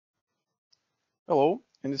Hello,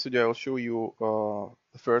 in this video I'll show you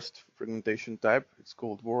the first fragmentation type. It's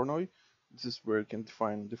called Voronoi. This is where you can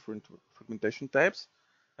define different fragmentation types.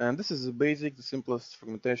 And this is the basic, the simplest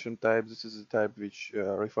fragmentation type. This is the type which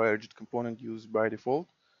RayFire JIT component used by default.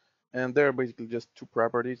 And there are basically just two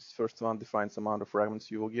properties. First one defines the amount of fragments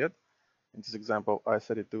you will get. In this example, I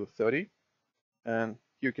set it to 30. And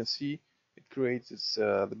here you can see it creates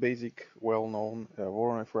the basic, well-known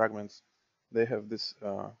Voronoi fragments. They have this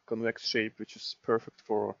convex shape, which is perfect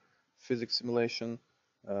for physics simulation.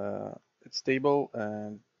 It's stable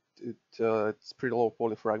and it's pretty low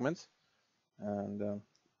poly fragments. And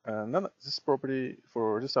this property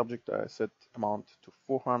for this object I set amount to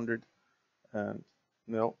 400. And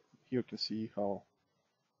now here you can see how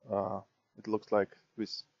it looks like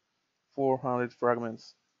with 400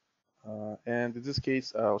 fragments. And in this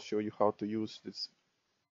case, I'll show you how to use this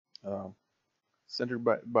um, center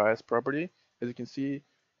bias property. As you can see,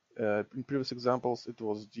 in previous examples, it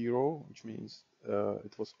was 0, which means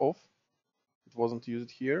it was off. It wasn't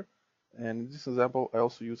used here. And in this example, I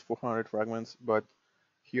also use 400 fragments, but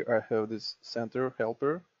here I have this center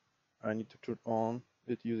helper. I need to turn on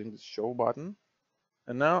it using this show button.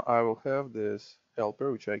 And now I will have this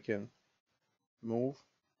helper, which I can move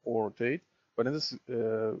or rotate. But in this,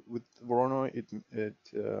 with Voronoi, it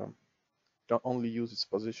don't only use its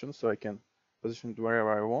position, so I can position it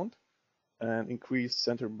wherever I want and increase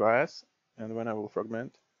center bias. And when I will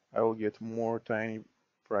fragment, I will get more tiny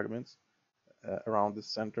fragments around the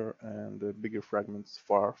center and the bigger fragments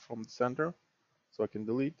far from the center. So I can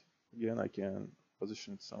delete. Again, I can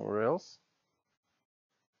position it somewhere else.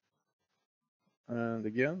 And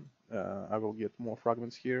again, I will get more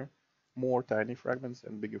fragments here, more tiny fragments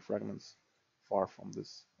and bigger fragments far from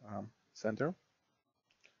this center.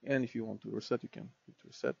 And if you want to reset, you can hit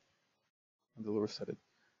reset and it'll reset it.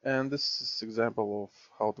 And this is an example of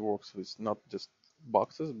how it works with not just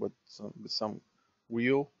boxes, but with some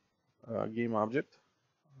real game object.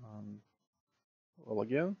 Well,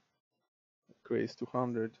 again, it creates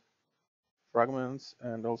 200 fragments,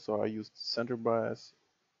 and also I used center bias.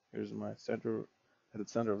 Here's my center at the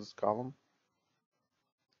center of this column.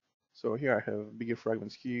 So here I have bigger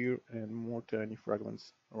fragments here and more tiny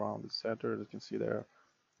fragments around the center. As you can see, there are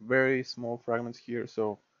very small fragments here.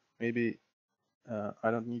 So maybe I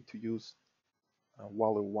don't need to use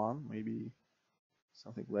value 1, maybe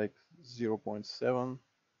something like 0.7.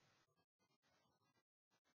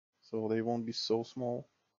 So they won't be so small.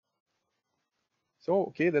 So,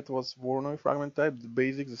 okay, that was Voronoi fragment type, the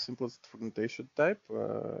basic, the simplest fragmentation type.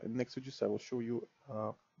 In next videos, I will show you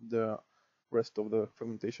the rest of the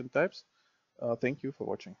fragmentation types. Thank you for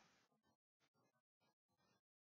watching.